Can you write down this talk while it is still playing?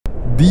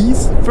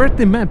These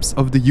 30 maps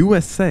of the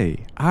USA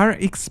are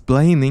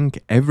explaining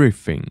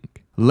everything.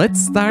 Let's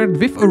start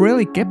with a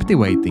really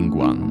captivating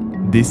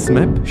one. This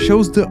map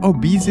shows the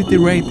obesity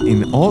rate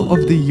in all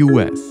of the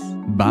US.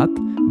 But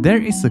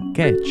there is a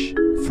catch.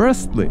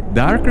 Firstly,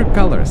 darker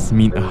colors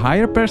mean a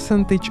higher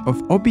percentage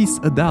of obese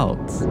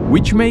adults,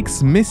 which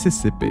makes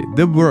Mississippi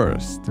the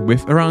worst,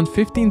 with around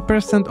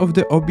 15% of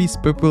the obese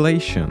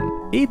population.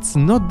 It's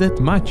not that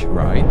much,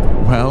 right?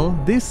 Well,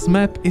 this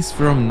map is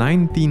from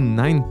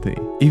 1990.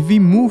 If we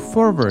move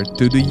forward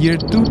to the year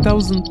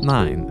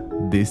 2009,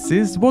 this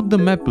is what the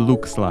map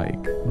looks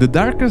like. The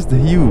darkest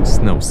hues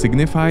now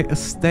signify a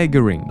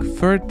staggering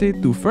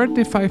 30 to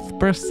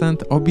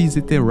 35%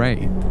 obesity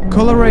rate.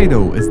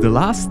 Colorado is the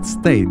last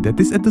state that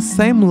is at the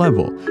same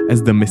level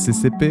as the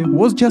Mississippi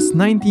was just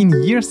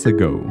 19 years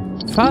ago.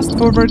 Fast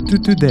forward to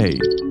today.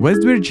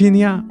 West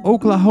Virginia,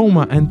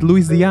 Oklahoma and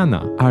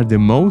Louisiana are the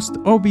most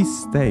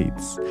obese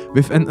states,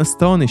 with an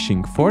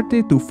astonishing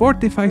 40 to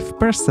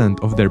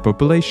 45% of their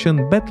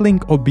population battling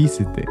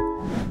obesity.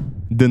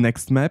 The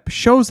next map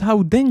shows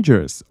how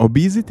dangerous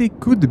obesity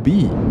could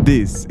be.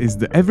 This is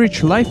the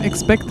average life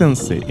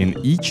expectancy in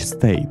each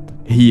state.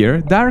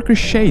 Here, darker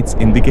shades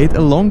indicate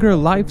a longer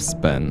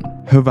lifespan.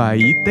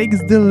 Hawaii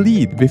takes the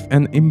lead with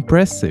an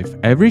impressive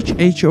average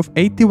age of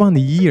 81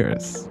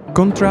 years.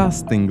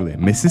 Contrastingly,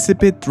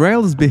 Mississippi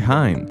trails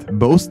behind,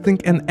 boasting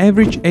an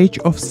average age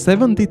of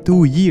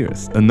 72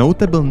 years, a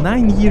notable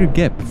 9-year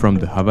gap from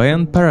the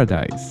Hawaiian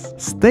paradise.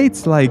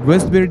 States like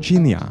West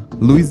Virginia,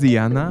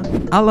 Louisiana,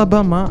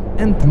 Alabama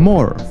and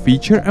more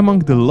feature among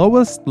the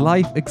lowest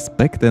life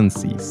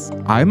expectancies.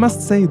 I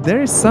must say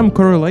there is some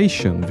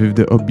correlation with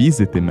the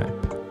obesity map.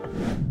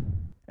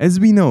 As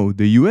we know,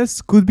 the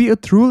US could be a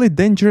truly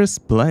dangerous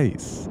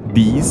place.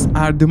 These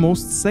are the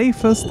most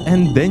safest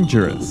and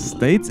dangerous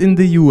states in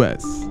the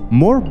US.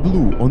 More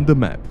blue on the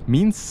map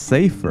means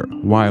safer,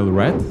 while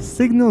red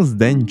signals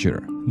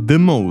danger. The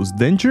most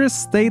dangerous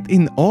state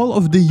in all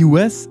of the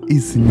US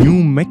is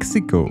New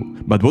Mexico.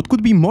 But what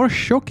could be more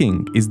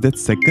shocking is that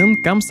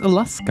second comes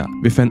Alaska,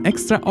 with an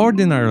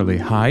extraordinarily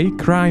high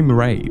crime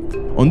rate.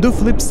 On the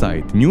flip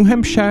side, New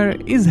Hampshire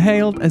is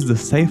hailed as the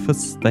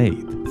safest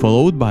state,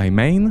 followed by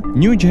Maine,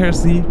 New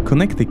Jersey,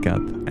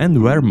 Connecticut and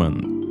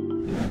Vermont.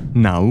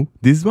 Now,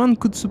 this one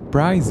could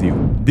surprise you.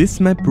 This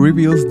map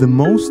reveals the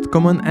most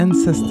common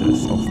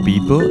ancestors of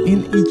people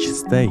in each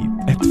state.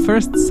 At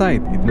first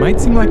sight, it might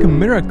seem like a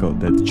miracle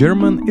that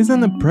German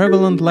isn't a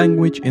prevalent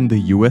language in the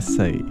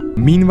USA.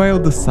 Meanwhile,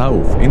 the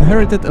South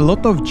inherited a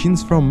lot of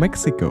genes from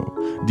Mexico,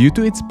 due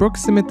to its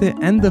proximity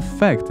and the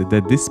fact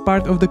that this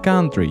part of the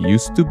country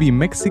used to be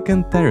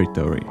Mexican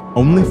territory.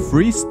 Only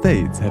 3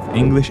 states have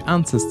English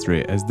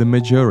ancestry as the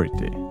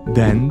majority.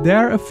 Then there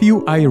are a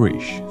few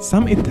Irish,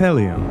 some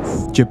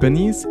Italians,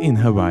 Japanese in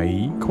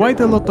Hawaii, quite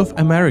a lot of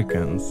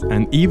Americans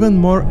and even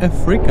more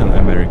African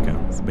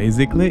Americans,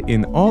 basically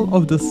in all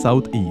of the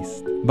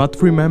Southeast.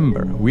 But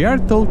remember, we are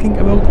talking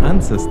about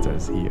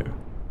ancestors here.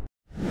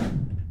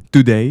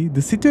 Today,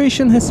 the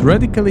situation has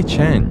radically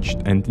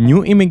changed and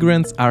new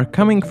immigrants are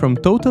coming from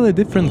totally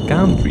different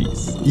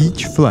countries.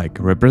 Each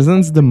flag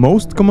represents the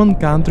most common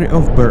country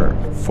of birth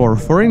for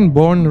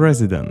foreign-born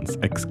residents,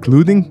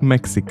 excluding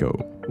Mexico.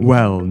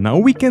 Well, now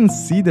we can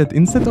see that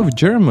instead of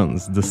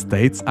Germans, the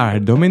states are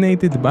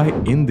dominated by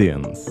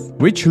Indians,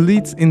 which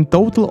leads in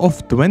total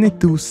of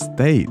 22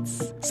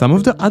 states. Some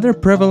of the other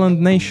prevalent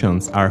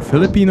nations are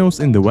Filipinos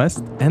in the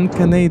west and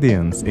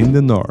Canadians in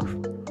the north.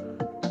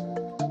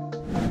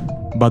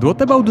 But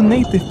what about the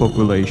native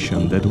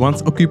population that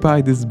once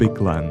occupied this big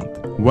land?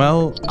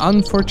 Well,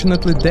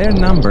 unfortunately their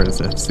numbers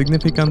have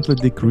significantly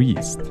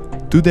decreased.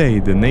 Today,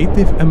 the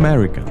Native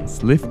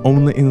Americans live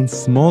only in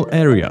small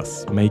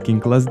areas, making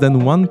less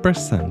than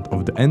 1%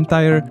 of the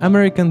entire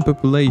American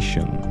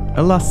population.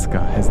 Alaska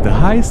has the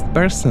highest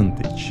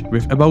percentage,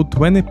 with about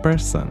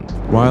 20%,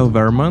 while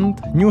Vermont,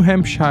 New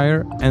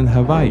Hampshire and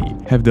Hawaii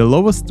have the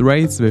lowest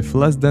rates with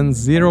less than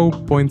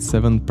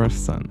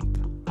 0.7%.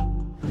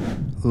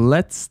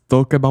 Let's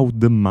talk about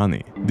the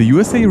money. The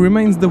USA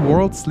remains the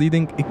world's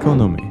leading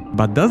economy.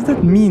 But does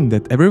that mean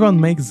that everyone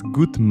makes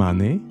good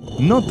money?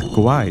 Not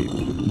quite.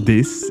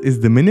 This is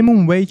the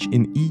minimum wage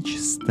in each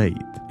state.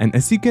 And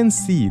as you can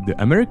see,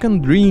 the American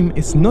dream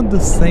is not the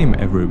same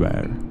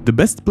everywhere. The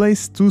best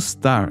place to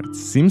start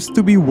seems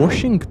to be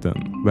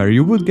Washington, where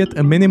you would get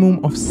a minimum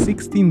of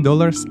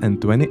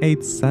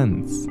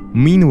 $16.28.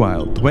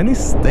 Meanwhile, 20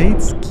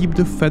 states keep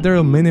the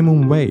federal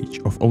minimum wage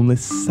of only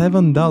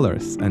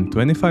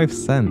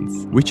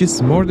 $7.25, which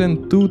is more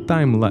than 2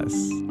 times less.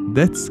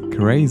 That's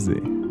crazy.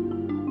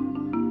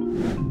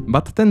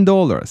 But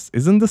 $10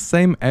 isn't the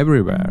same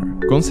everywhere.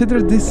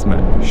 Consider this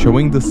map,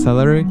 showing the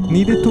salary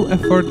needed to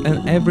afford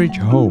an average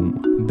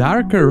home.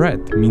 Darker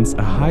red means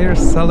a higher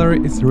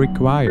salary is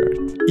required.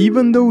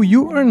 Even though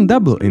you earn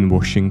double in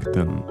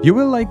Washington, you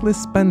will likely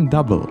spend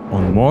double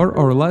on more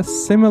or less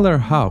similar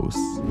house.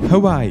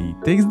 Hawaii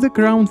takes the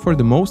crown for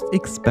the most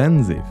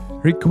expensive.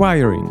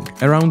 requiring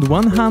around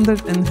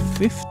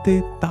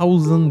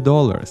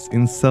 $150,000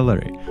 in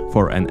salary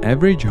for an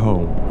average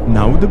home.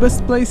 Now the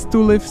best place to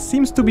live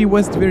seems to be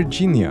West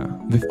Virginia,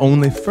 with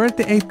only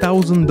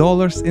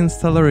 $38,000 in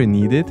salary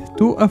needed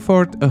to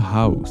afford a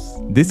house.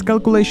 This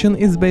calculation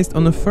is based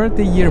on a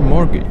 30-year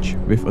mortgage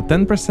with a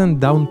 10%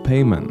 down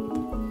payment.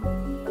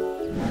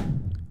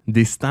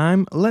 This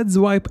time, let's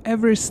wipe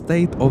every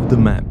state off the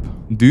map.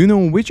 Do you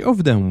know which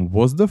of them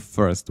was the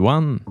first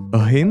one?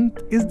 A hint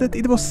is that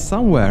it was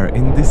somewhere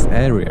in this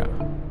area.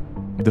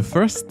 The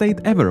first state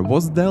ever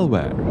was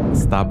Delaware,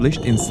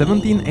 established in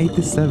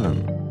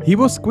 1787. He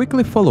was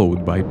quickly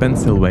followed by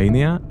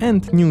Pennsylvania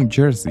and New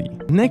Jersey.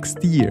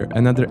 Next year,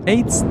 another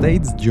 8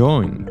 states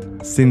joined.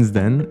 Since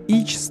then,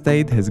 each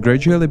state has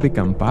gradually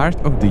become part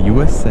of the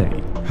USA.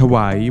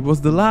 Hawaii was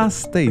the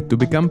last state to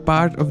become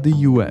part of the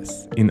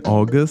US in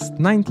August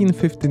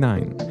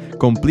 1959,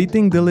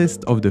 completing the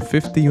list of the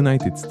 50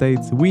 United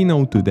States we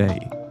know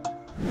today.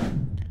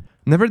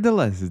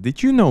 Nevertheless,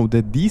 did you know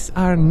that these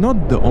are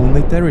not the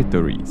only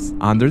territories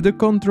under the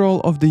control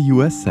of the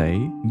USA?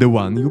 The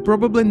one you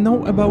probably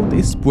know about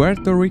is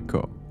Puerto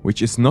Rico,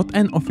 which is not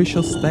an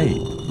official state,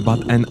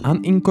 but an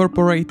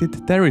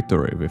unincorporated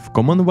territory with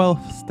Commonwealth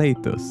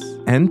status.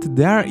 And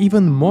there are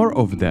even more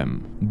of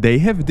them. They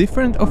have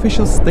different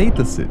official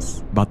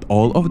statuses, but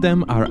all of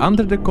them are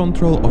under the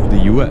control of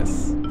the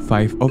US.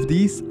 5 of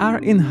these are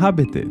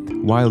inhabited,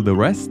 while the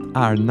rest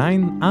are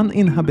 9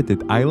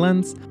 uninhabited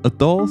islands,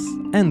 atolls,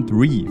 and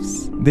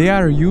reefs. They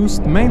are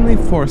used mainly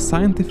for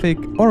scientific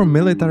or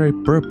military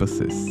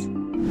purposes.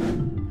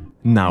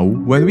 Now,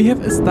 when we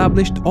have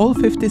established all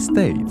 50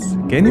 states,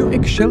 can you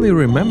actually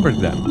remember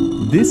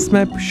them? This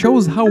map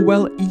shows how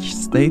well each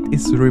state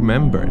is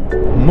remembered.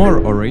 More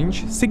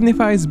orange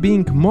signifies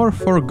being more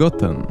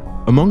forgotten.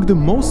 Among the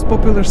most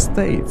popular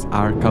states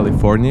are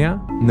California,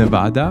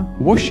 Nevada,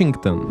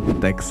 Washington,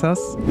 Texas,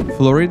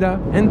 Florida,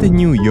 and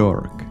New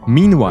York.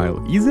 Meanwhile,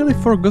 easily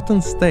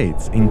forgotten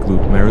states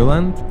include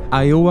Maryland,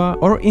 Iowa,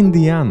 or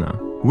Indiana.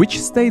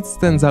 Which state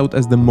stands out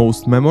as the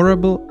most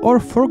memorable or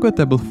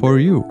forgettable for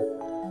you?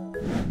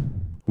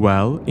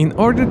 Well, in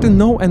order to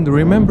know and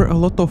remember a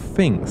lot of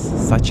things,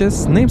 such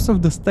as names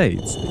of the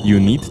states, you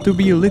need to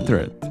be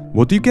literate.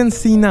 What you can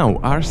see now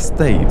are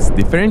states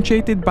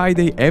differentiated by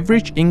their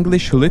average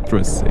English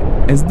literacy.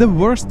 As the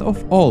worst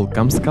of all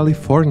comes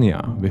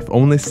California, with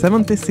only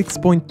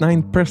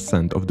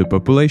 76.9% of the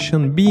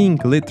population being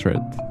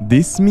literate.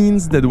 This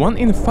means that 1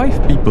 in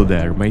 5 people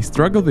there may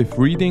struggle with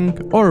reading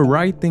or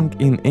writing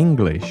in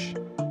English.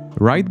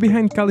 Right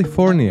behind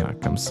California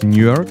comes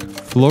New York,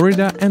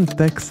 Florida, and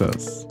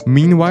Texas.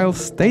 Meanwhile,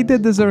 state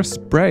that deserves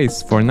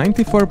praise for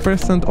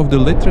 94% of the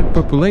literate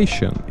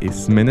population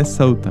is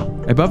Minnesota.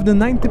 Above the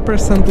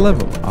 90%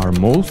 level are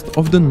most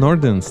of the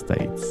northern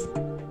states.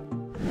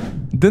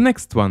 The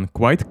next one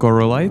quite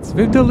correlates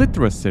with the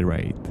literacy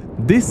rate.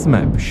 This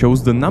map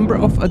shows the number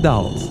of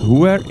adults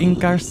who were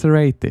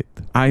incarcerated.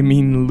 I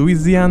mean,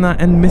 Louisiana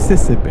and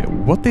Mississippi,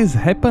 what is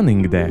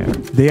happening there?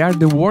 They are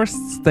the worst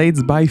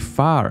states by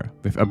far,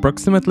 with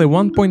approximately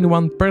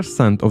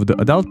 1.1% of the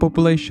adult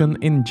population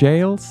in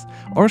jails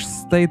or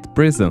state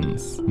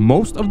prisons.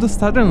 Most of the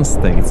southern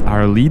states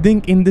are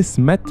leading in this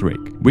metric,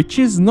 which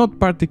is not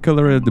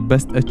particularly the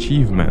best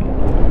achievement.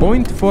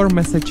 Point for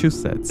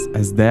Massachusetts,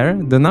 as there,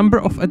 the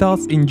number of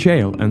adults in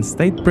jail and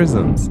state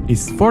prisons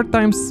is 4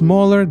 times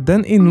smaller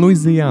than in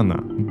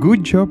Louisiana.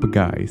 Good job,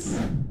 guys!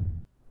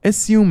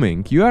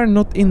 Assuming you are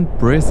not in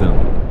prison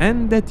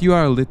and that you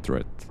are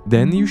literate,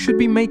 then you should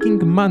be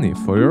making money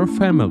for your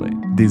family.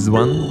 This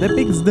one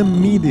depicts the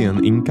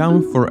median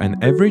income for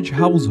an average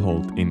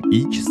household in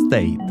each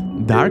state.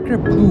 Darker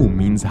blue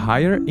means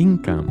higher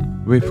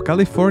income, with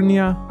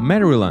California,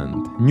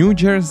 Maryland, New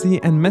Jersey,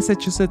 and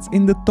Massachusetts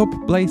in the top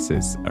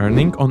places,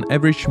 earning on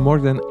average more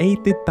than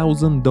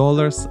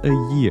 $80,000 a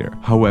year.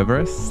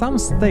 However, some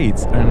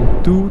states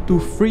earn 2 to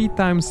 3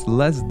 times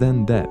less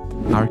than that.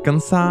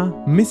 Arkansas,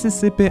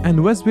 Mississippi,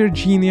 and West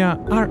Virginia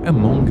are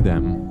among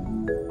them.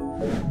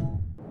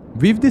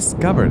 We've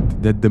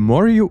discovered that the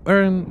more you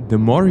earn, the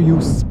more you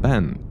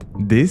spend.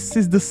 This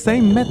is the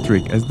same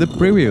metric as the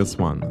previous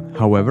one,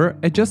 however,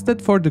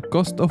 adjusted for the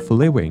cost of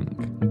living.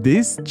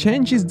 This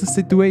changes the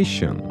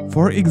situation.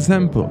 For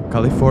example,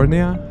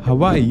 California,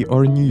 Hawaii,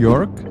 or New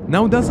York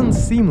now doesn't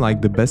seem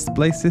like the best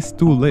places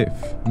to live.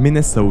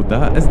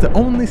 Minnesota, as the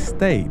only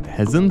state,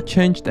 hasn't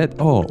changed at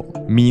all,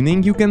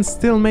 meaning you can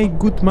still make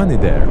good money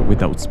there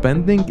without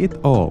spending it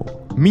all.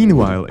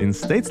 Meanwhile, in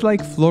states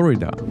like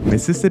Florida,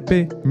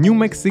 Mississippi, New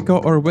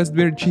Mexico, or West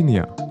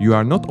Virginia, you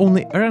are not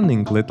only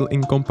earning little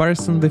in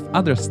comparison with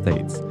other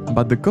states,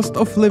 but the cost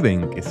of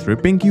living is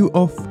ripping you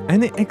off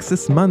any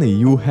excess money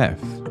you have.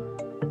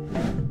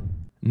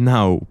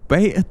 Now,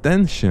 pay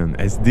attention,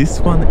 as this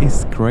one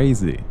is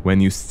crazy.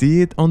 When you see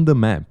it on the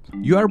map,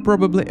 you are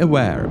probably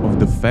aware of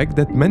the fact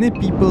that many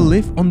people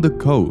live on the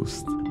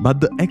coast,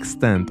 but the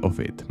extent of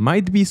it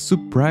might be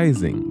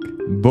surprising.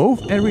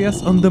 Both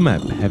areas on the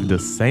map have the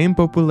same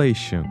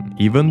population,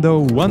 even though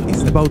one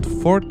is about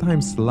 4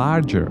 times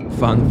larger.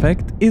 Fun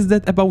fact is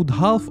that about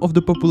half of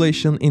the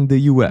population in the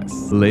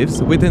US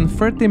lives within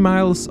 30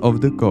 miles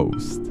of the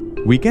coast.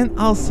 We can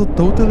also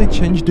totally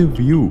change the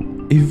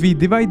view. If we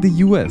divide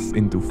the US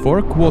into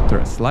 4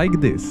 quarters like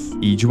this,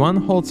 each one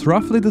holds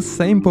roughly the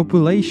same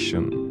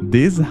population.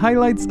 This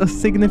highlights a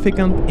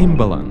significant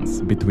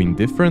imbalance between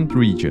different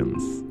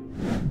regions.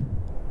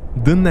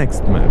 The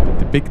next map,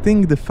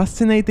 depicting the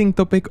fascinating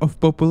topic of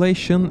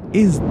population,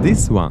 is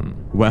this one.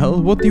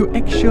 Well, what you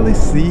actually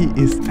see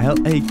is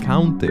LA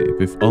County,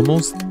 with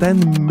almost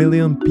 10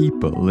 million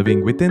people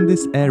living within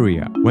this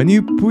area. When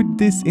you put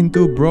this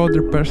into a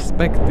broader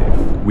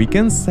perspective, we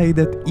can say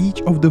that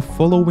each of the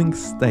following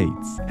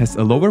states has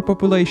a lower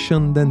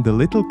population than the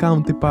little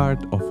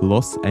counterpart of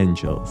Los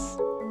Angeles.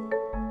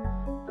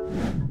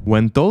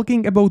 When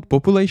talking about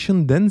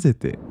population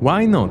density,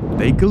 why not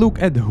take a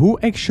look at who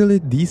actually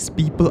these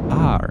people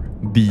are?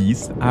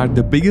 These are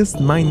the biggest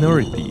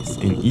minorities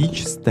in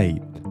each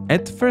state.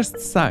 At first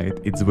sight,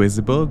 it's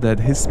visible that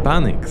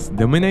Hispanics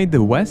dominate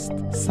the West,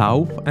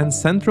 South and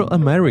Central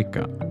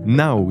America.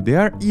 Now they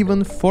are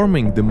even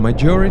forming the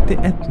majority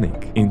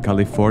ethnic in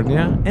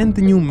California and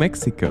New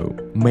Mexico,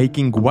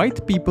 making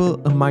white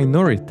people a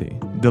minority.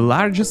 The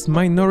largest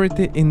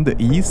minority in the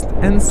East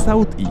and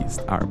Southeast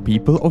are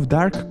people of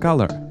dark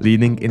color,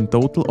 leading in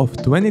total of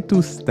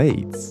 22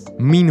 states.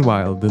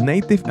 Meanwhile, the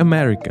Native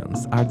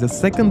Americans are the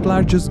second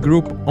largest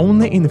group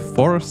only in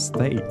 4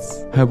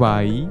 states.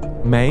 Hawaii,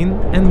 Maine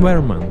and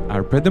Vermont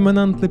are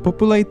predominantly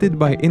populated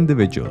by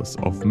individuals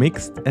of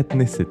mixed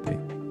ethnicity.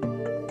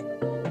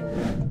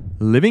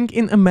 Living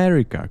in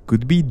America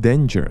could be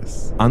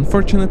dangerous.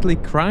 Unfortunately,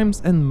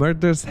 crimes and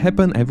murders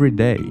happen every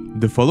day.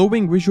 The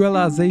following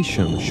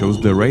visualization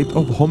shows the rate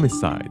of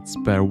homicides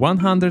per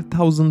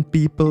 100,000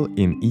 people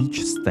in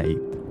each state.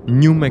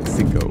 New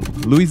Mexico,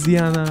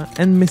 Louisiana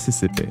and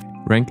Mississippi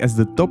rank as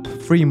the top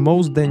 3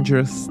 most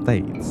dangerous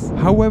states.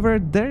 However,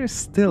 there is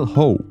still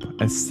hope,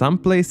 as some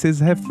places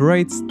have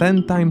rates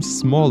 10 times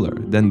smaller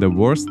than the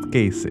worst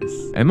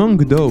cases. Among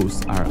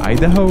those are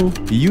Idaho,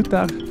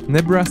 Utah,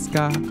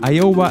 Nebraska,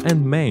 Iowa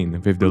and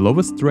Maine, with the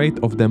lowest rate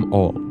of them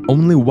all.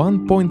 Only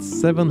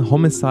 1.7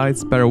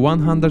 homicides per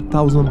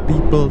 100,000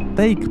 people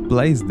take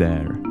place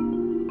there.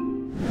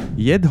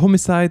 Yet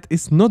homicide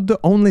is not the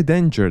only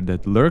danger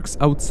that lurks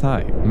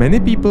outside. Many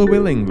people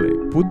willingly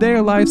put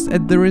their lives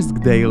at the risk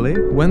daily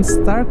when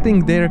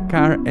starting their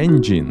car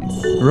engines.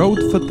 Road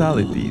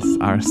fatalities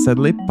are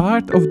sadly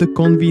part of the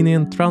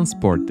convenient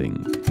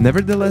transporting.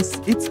 Nevertheless,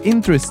 it's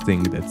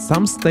interesting that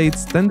some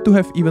states tend to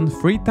have even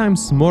 3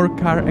 times more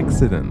car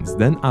accidents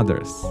than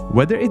others.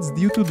 Whether it's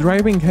due to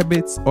driving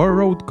habits or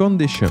road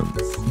conditions,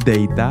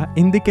 data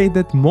indicate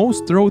that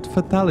most road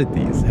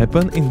fatalities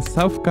happen in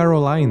South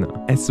Carolina,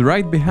 as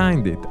right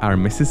behind it are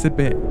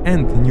Mississippi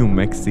and New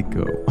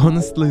Mexico.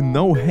 Honestly,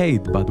 no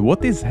hate, but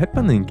what is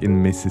happening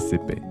in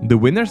Mississippi? The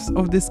winners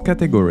of this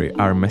category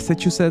are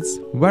Massachusetts,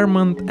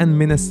 Vermont and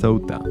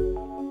Minnesota.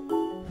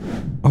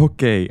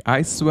 Okay,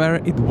 I swear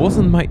it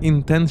wasn't my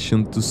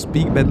intention to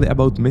speak badly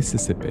about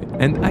Mississippi,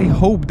 and I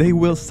hope they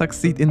will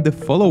succeed in the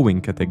following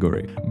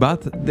category,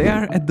 but they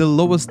are at the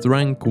lowest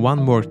rank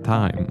one more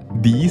time.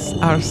 These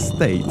are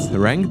states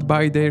ranked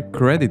by their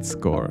credit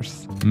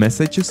scores.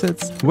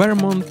 Massachusetts,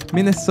 Vermont,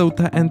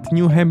 Minnesota and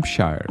New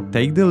Hampshire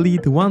take the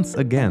lead once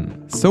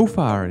again. So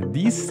far,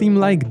 these seem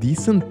like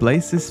decent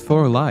places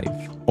for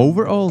life.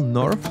 Overall,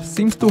 North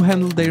seems to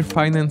handle their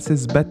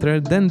finances better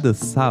than the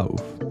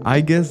South.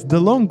 I guess the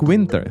long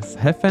winters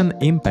have an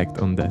impact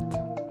on that.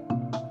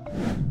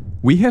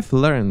 We have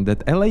learned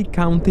that LA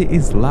County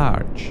is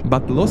large,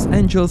 but Los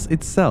Angeles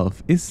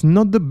itself is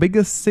not the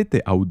biggest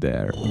city out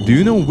there. Do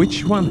you know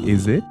which one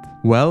is it?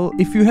 Well,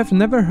 if you have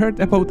never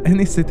heard about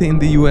any city in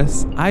the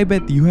US, I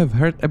bet you have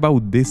heard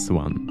about this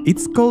one.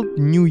 It's called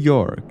New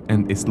York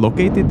and is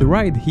located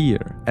right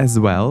here, as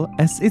well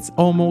as its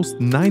almost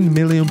 9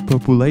 million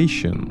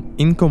population.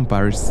 In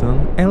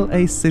comparison,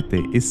 LA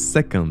City is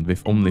second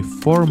with only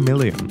 4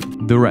 million.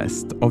 The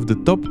rest of the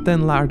top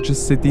 10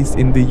 largest cities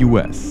in the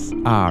US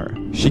are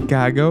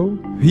Chicago,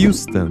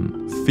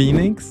 Houston,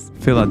 Phoenix,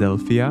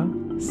 Philadelphia,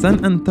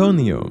 San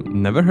Antonio,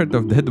 never heard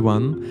of that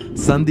one,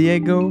 San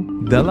Diego,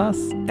 Dallas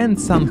and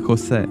San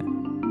Jose.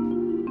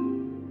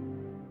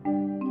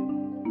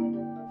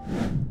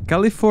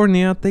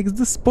 California takes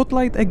the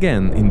spotlight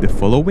again in the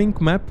following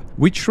map,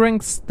 which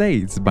ranks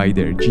states by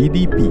their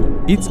GDP.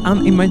 It's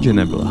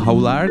unimaginable how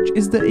large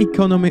is the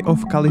economy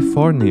of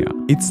California.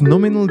 Its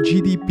nominal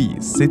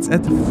GDP sits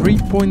at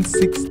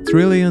 3.6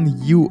 trillion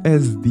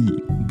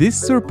USD. This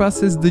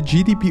surpasses the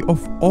GDP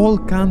of all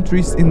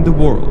countries in the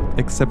world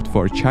except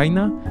for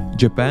China,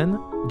 Japan,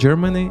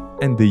 Germany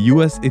and the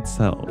US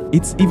itself.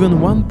 It's even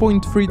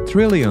 1.3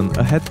 trillion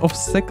ahead of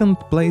second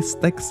place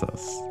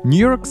Texas. New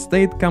York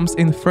State comes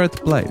in third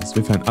place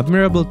with an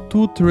admirable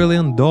 $2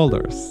 trillion.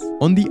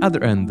 On the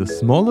other end, the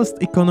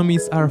smallest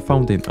economies are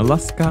found in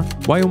Alaska,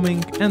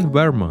 Wyoming and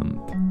Vermont,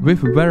 with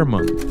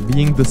Vermont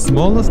being the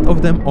smallest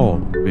of them all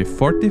with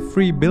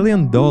 $43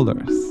 billion.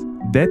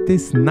 That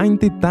is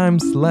 90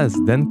 times less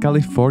than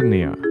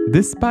California.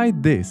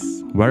 Despite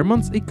this,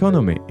 Vermont's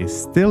economy is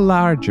still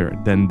larger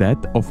than that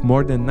of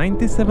more than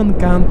 97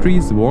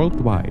 countries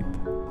worldwide.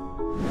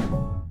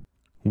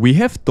 We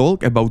have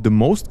talked about the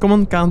most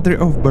common country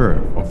of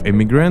birth of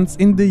immigrants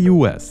in the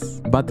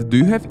US. But do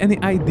you have any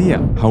idea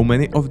how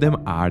many of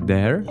them are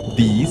there?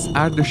 These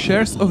are the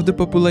shares of the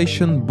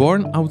population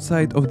born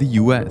outside of the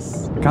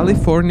US.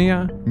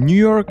 California, New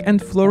York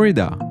and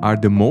Florida are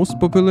the most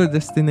popular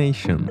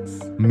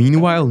destinations.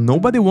 Meanwhile,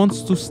 nobody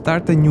wants to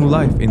start a new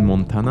life in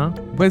Montana,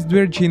 West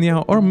Virginia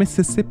or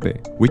Mississippi,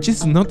 which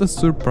is not a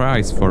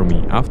surprise for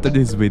me after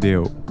this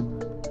video.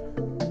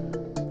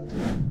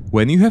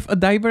 When you have a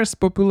diverse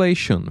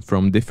population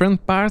from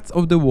different parts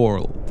of the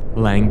world,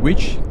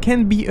 language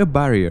can be a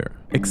barrier.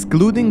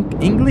 Excluding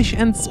English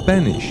and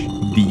Spanish,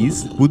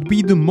 these would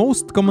be the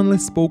most commonly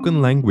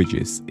spoken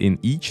languages in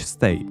each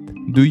state.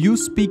 Do you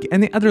speak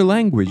any other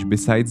language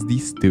besides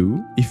these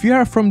two? If you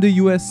are from the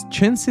US,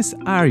 chances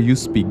are you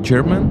speak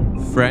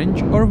German,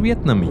 French or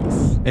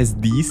Vietnamese, as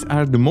these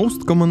are the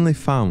most commonly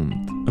found.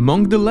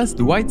 Among the less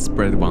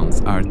widespread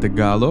ones are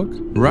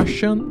Tagalog,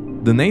 Russian,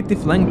 the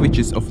native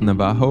languages of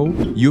Navajo,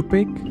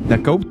 Yupik,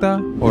 Dakota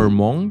or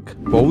Hmong,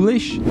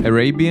 Polish,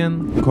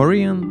 Arabian,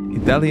 Korean,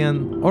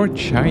 Italian or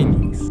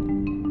Chinese.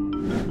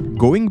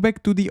 Going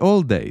back to the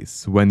old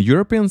days, when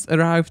Europeans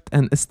arrived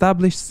and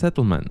established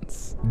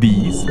settlements,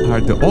 these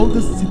are the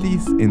oldest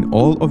cities in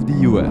all of the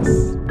US.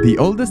 The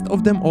oldest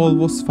of them all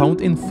was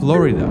found in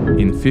Florida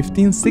in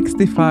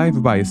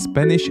 1565 by a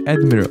Spanish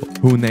admiral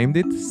who named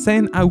it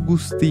Saint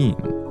Augustine.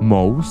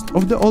 Most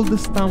of the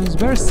oldest towns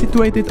were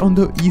situated on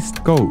the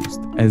east coast,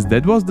 as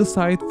that was the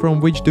site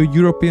from which the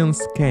Europeans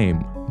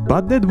came.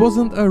 But that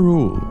wasn't a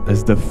rule,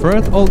 as the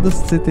third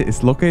oldest city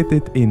is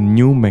located in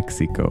New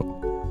Mexico.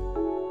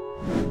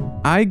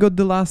 I got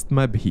the last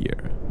map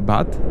here,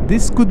 but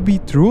this could be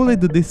truly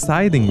the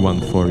deciding one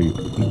for you.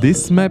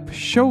 This map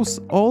shows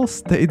all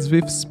states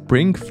with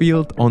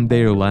Springfield on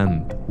their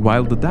land,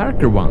 while the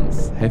darker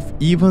ones have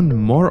even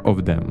more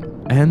of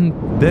them. And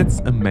that's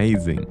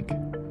amazing.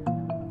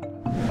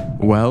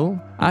 Well,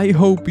 I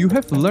hope you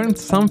have learned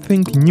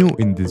something new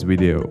in this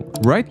video.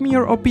 Write me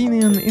your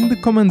opinion in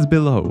the comments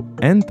below,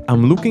 and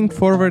I'm looking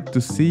forward to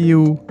see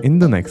you in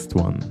the next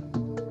one.